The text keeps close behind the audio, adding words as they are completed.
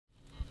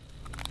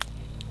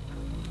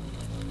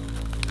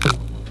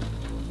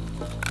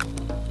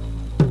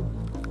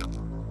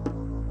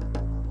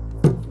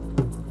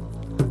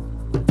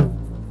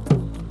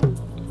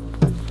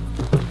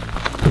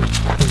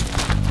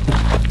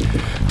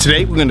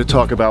Today we're going to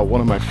talk about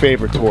one of my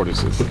favorite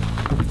tortoises,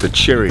 the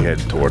cherry-head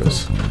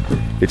tortoise.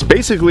 It's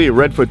basically a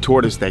redfoot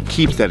tortoise that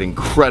keeps that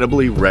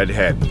incredibly red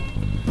head.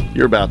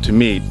 You're about to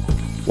meet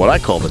what I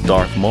call the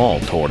Darth Maul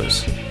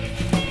tortoise.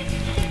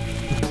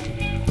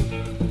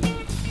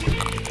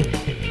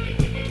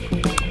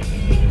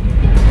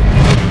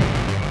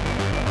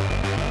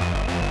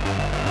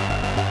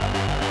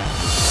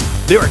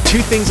 There are two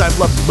things I've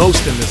loved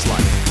most in this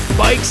life: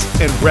 bikes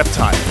and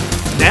reptiles.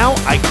 Now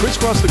I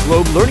crisscross the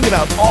globe learning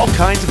about all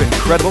kinds of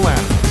incredible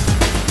animals.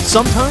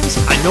 Sometimes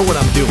I know what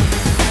I'm doing.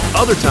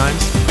 Other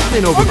times I'm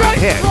in over my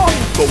head.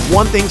 But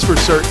one thing's for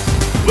certain,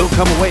 we'll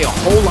come away a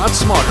whole lot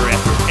smarter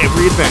after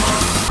every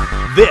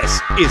adventure. This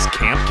is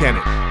Kamp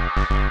Kenan.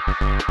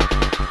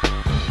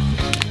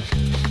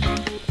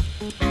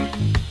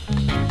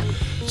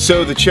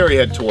 So the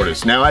cherry-head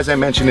tortoise, now as I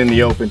mentioned in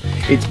the open,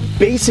 it's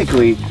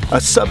basically a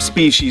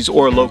subspecies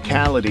or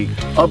locality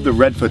of the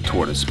redfoot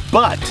tortoise.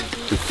 But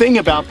the thing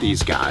about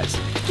these guys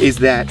is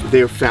that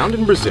they're found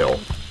in Brazil.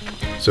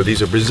 So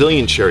these are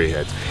Brazilian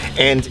cherry-heads.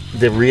 And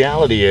the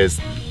reality is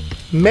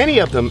many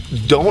of them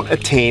don't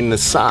attain the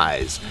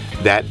size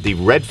that the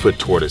redfoot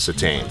tortoise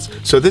attains.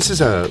 So this is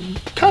a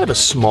kind of a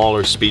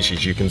smaller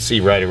species. You can see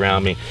right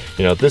around me,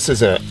 you know, this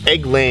is an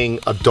egg-laying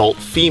adult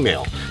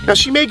female. Now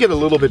she may get a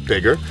little bit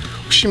bigger,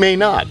 she may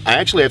not. I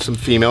actually have some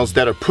females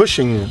that are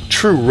pushing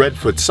true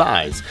redfoot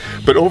size,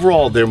 but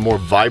overall they're more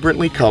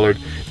vibrantly colored,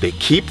 they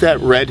keep that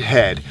red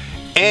head,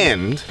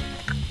 and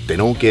they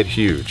don't get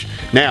huge.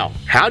 Now,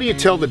 how do you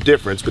tell the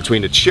difference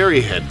between a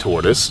cherry-head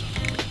tortoise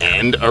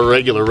and a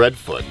regular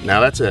redfoot?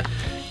 Now that's a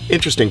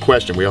interesting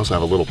question. We also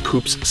have a little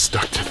poops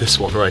stuck to this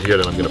one right here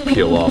that I'm gonna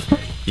peel off.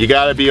 You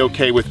gotta be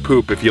okay with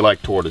poop if you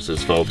like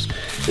tortoises, folks.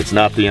 It's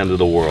not the end of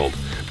the world.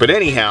 But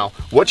anyhow,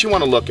 what you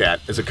wanna look at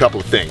is a couple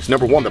of things.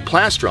 Number one, the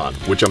plastron,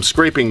 which I'm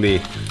scraping the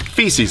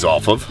feces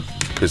off of,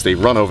 because they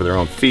run over their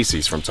own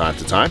feces from time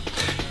to time,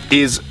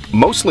 is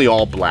mostly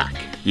all black.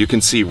 You can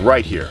see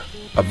right here,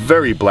 a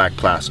very black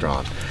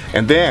plastron.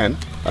 And then,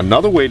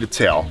 another way to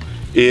tell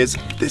is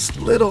this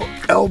little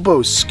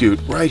elbow scoot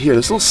right here,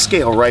 this little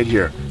scale right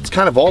here. It's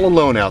kind of all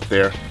alone out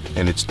there,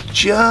 and it's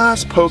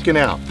just poking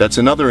out. That's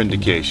another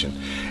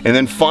indication. And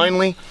then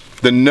finally,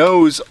 the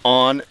nose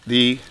on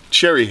the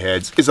cherry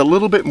heads is a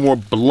little bit more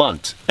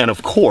blunt, and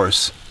of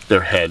course,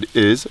 their head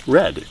is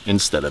red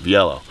instead of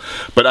yellow.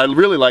 But I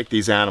really like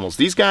these animals.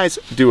 These guys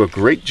do a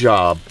great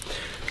job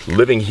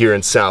living here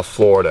in South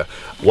Florida.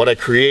 What I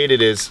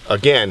created is,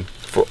 again,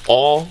 for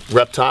all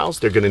reptiles,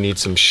 they're gonna need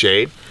some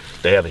shade.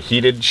 They have a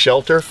heated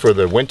shelter for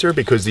the winter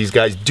because these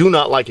guys do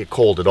not like it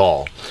cold at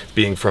all,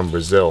 being from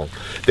Brazil.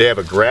 They have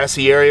a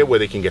grassy area where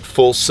they can get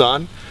full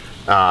sun.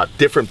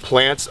 Different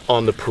plants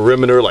on the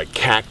perimeter like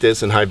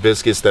cactus and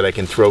hibiscus that I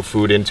can throw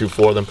food into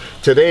for them.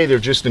 Today they're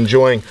just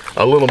enjoying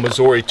a little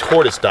Missouri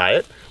tortoise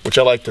diet, which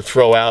I like to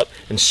throw out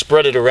and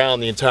spread it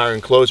around the entire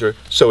enclosure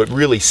so it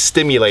really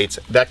stimulates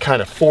that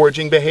kind of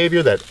foraging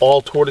behavior that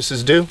all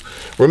tortoises do.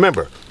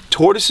 Remember,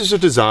 tortoises are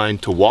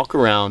designed to walk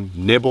around,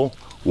 nibble,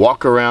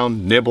 walk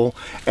around, nibble,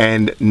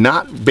 and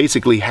not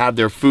basically have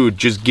their food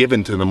just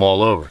given to them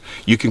all over.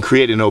 You can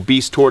create an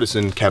obese tortoise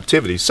in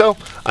captivity. So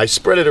I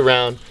spread it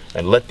around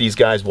and let these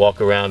guys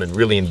walk around and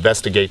really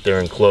investigate their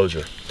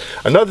enclosure.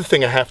 Another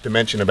thing I have to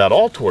mention about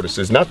all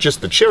tortoises, not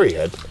just the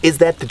cherryhead, is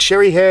that the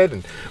cherryhead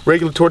and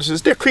regular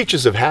tortoises, they're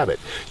creatures of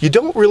habit. You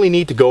don't really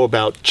need to go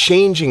about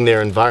changing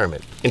their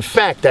environment. In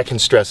fact, that can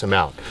stress them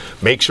out.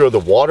 Make sure the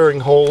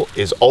watering hole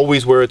is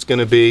always where it's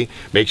gonna be.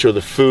 Make sure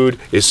the food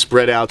is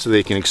spread out so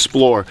they can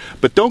explore.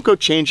 But don't go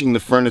changing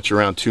the furniture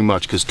around too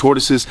much, because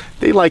tortoises,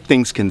 they like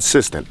things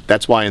consistent.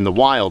 That's why in the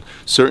wild,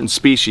 certain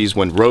species,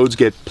 when roads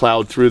get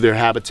plowed through their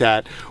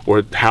habitat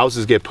or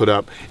houses get put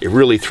up, it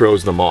really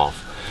throws them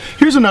off.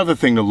 Here's another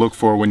thing to look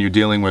for when you're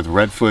dealing with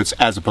redfoots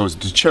as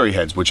opposed to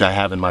cherryheads, which I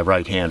have in my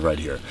right hand right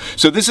here.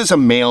 So this is a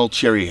male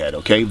cherryhead,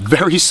 okay?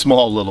 Very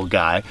small little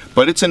guy,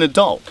 but it's an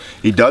adult.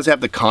 He does have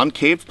the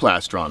concave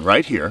plastron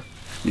right here.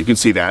 You can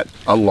see that,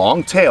 a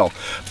long tail.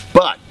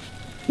 But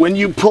when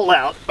you pull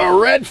out a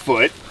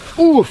redfoot,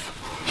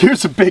 oof,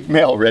 here's a big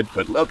male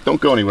redfoot. Look, don't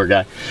go anywhere,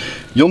 guy.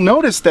 You'll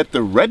notice that the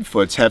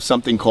redfoots have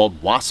something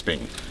called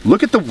wasping.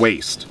 Look at the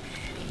waist.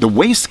 The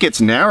waist gets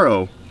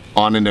narrow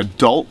on an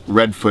adult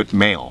redfoot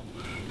male.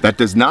 That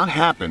does not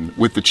happen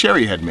with the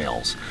cherryhead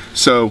males.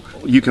 So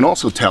you can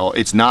also tell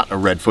it's not a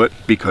redfoot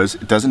because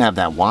it doesn't have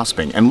that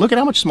wasping. And look at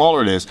how much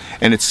smaller it is,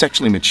 and it's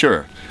sexually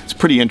mature. It's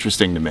pretty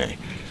interesting to me.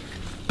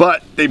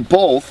 But they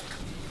both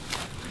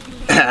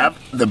have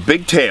the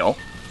big tail,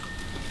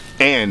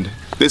 and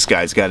this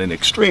guy's got an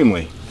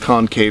extremely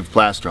concave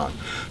plastron.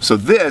 So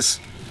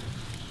this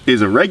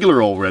is a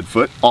regular old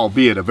redfoot,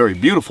 albeit a very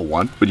beautiful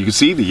one. But you can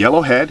see the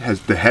yellow head,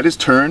 the head is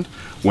turned.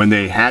 When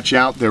they hatch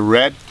out, they're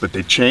red, but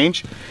they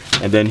change.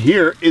 And then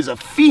here is a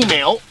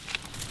female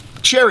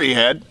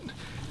cherryhead,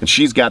 and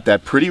she's got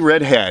that pretty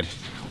red head,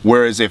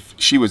 whereas if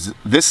she was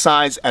this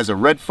size as a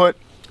redfoot,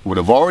 it would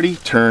have already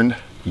turned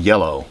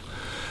yellow.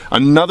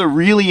 Another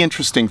really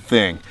interesting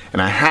thing,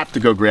 and I have to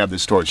go grab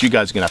this torch. You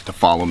guys are gonna have to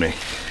follow me.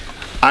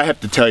 I have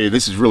to tell you,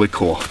 this is really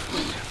cool.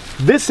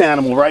 This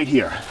animal right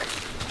here,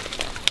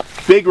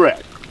 Big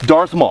Red,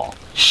 Darth Maul,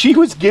 she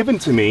was given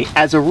to me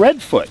as a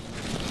redfoot.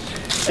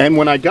 And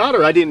when I got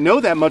her, I didn't know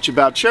that much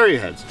about cherry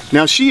heads.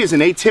 Now, she is an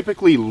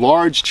atypically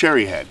large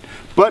cherry head,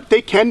 but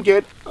they can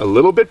get a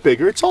little bit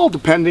bigger. It's all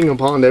depending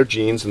upon their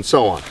genes and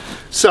so on.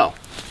 So,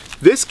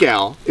 this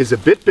gal is a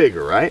bit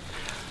bigger, right?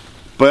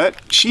 But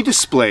she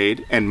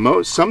displayed,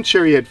 and some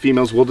cherry head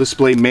females will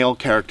display male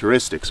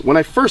characteristics. When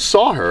I first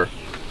saw her,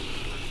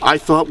 I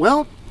thought,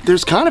 well,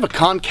 there's kind of a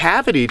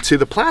concavity to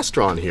the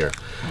plastron here,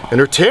 and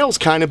her tail's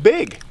kind of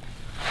big.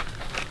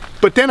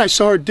 But then I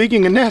saw her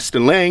digging a nest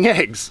and laying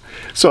eggs.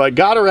 So I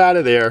got her out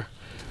of there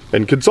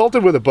and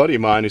consulted with a buddy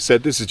of mine who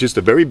said this is just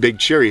a very big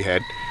cherry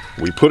head.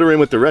 We put her in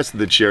with the rest of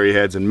the cherry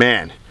heads, and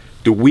man,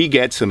 do we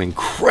get some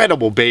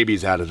incredible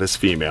babies out of this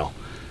female.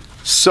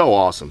 So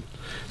awesome.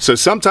 So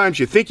sometimes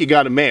you think you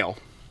got a male,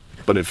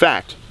 but in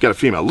fact, you got a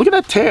female. Look at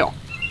that tail.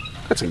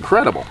 That's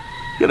incredible.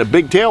 You got a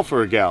big tail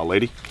for a gal,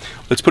 lady.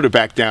 Let's put her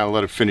back down and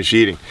let her finish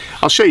eating.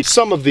 I'll show you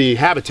some of the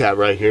habitat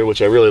right here,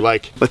 which I really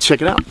like. Let's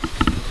check it out.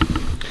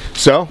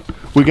 So,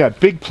 we got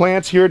big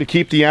plants here to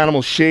keep the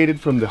animals shaded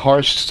from the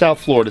harsh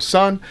South Florida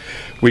sun.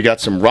 We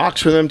got some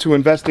rocks for them to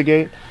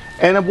investigate,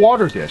 and a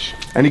water dish.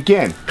 And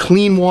again,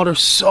 clean water,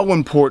 so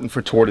important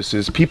for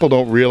tortoises. People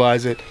don't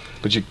realize it,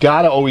 but you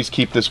gotta always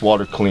keep this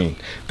water clean.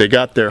 They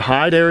got their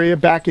hide area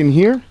back in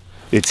here.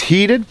 It's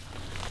heated,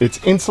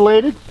 it's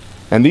insulated,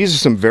 and these are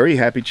some very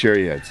happy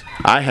cherry heads.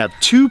 I have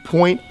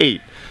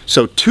 2.8,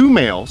 so 2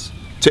 males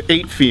to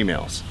 8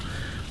 females.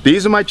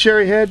 These are my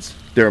cherry heads.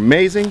 They're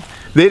amazing.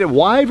 They eat a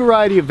wide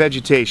variety of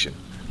vegetation.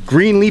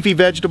 Green leafy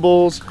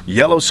vegetables,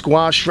 yellow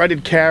squash,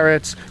 shredded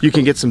carrots. You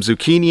can get some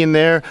zucchini in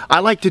there. I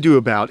like to do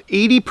about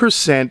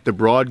 80% the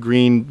broad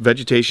green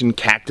vegetation,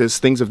 cactus,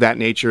 things of that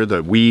nature,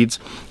 the weeds.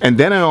 And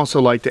then I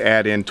also like to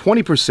add in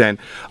 20%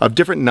 of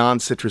different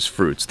non-citrus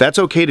fruits. That's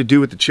okay to do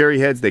with the cherry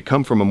heads. They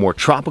come from a more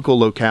tropical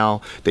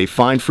locale. They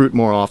find fruit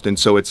more often,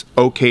 so it's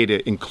okay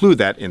to include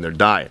that in their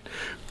diet.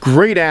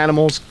 Great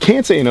animals,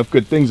 can't say enough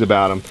good things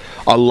about them.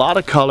 A lot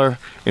of color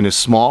in a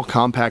small,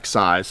 compact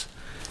size.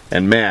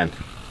 And man,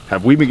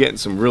 have we been getting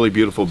some really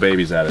beautiful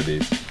babies out of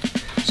these.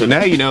 So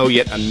now you know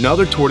yet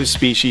another tortoise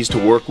species to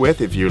work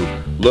with. If you're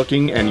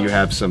looking and you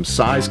have some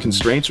size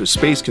constraints or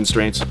space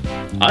constraints,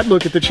 I'd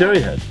look at the cherry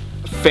head.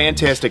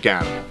 Fantastic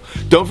animal.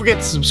 Don't forget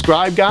to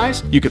subscribe,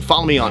 guys. You can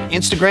follow me on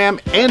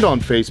Instagram and on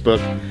Facebook.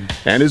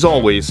 And as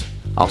always,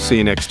 I'll see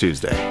you next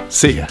Tuesday.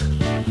 See ya.